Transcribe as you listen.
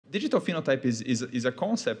Digital phenotype is a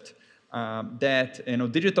concept that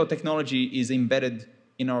digital technology is embedded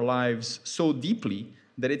in our lives so deeply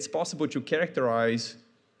that it's possible to characterize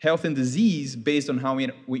health and disease based on how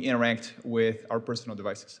we interact with our personal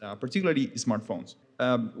devices, particularly smartphones.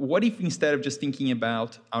 What if instead of just thinking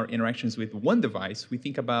about our interactions with one device, we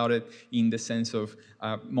think about it in the sense of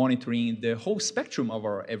monitoring the whole spectrum of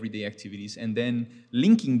our everyday activities and then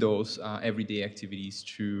linking those everyday activities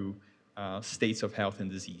to states of health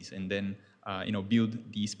and disease, and then build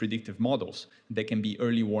these predictive models that can be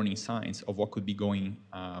early warning signs of what could be going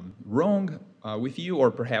wrong with you,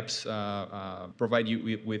 or perhaps provide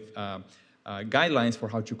you with guidelines for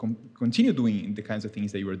how to continue doing the kinds of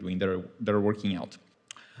things that you are doing that are working out.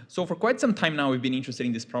 So for quite some time now, we've been interested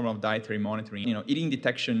in this problem of dietary monitoring. Eating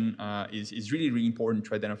detection is really, really important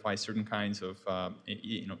to identify certain kinds of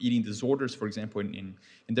eating disorders, for example, and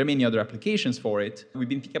there are many other applications for it. We've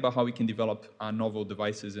been thinking about how we can develop novel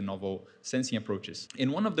devices and novel sensing approaches.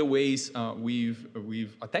 And one of the ways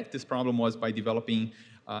we've attacked this problem was by developing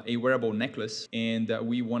a wearable necklace, and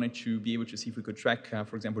we wanted to be able to see if we could track,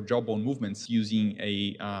 for example, jawbone movements using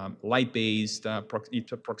a light-based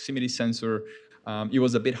proximity sensor. It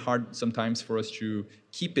was a bit hard sometimes for us to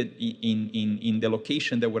keep it in the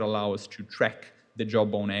location that would allow us to track the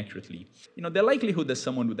jawbone accurately. The likelihood that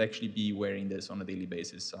someone would actually be wearing this on a daily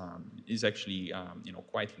basis is actually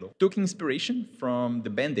quite low. Took inspiration from the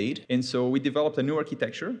Band-Aid, and so we developed a new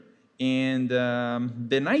architecture. And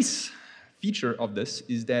the nice feature of this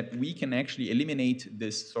is that we can actually eliminate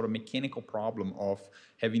this sort of mechanical problem of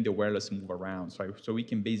having the wearers move around. So we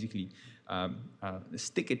can basically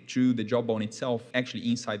stick it to the jawbone itself, actually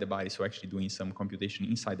inside the body, so actually doing some computation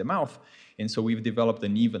inside the mouth. And so we've developed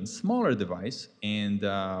an even smaller device, and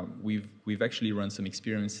we've actually run some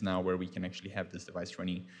experiments now where we can actually have this device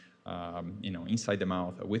running inside the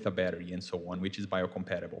mouth with a battery and so on, which is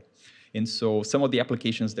biocompatible. And so some of the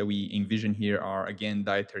applications that we envision here are, again,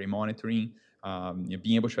 dietary monitoring,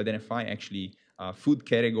 being able to identify actually food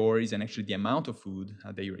categories and actually the amount of food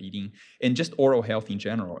that you're eating, and just oral health in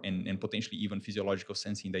general, and potentially even physiological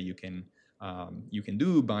sensing that you can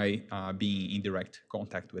do by being in direct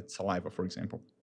contact with saliva, for example.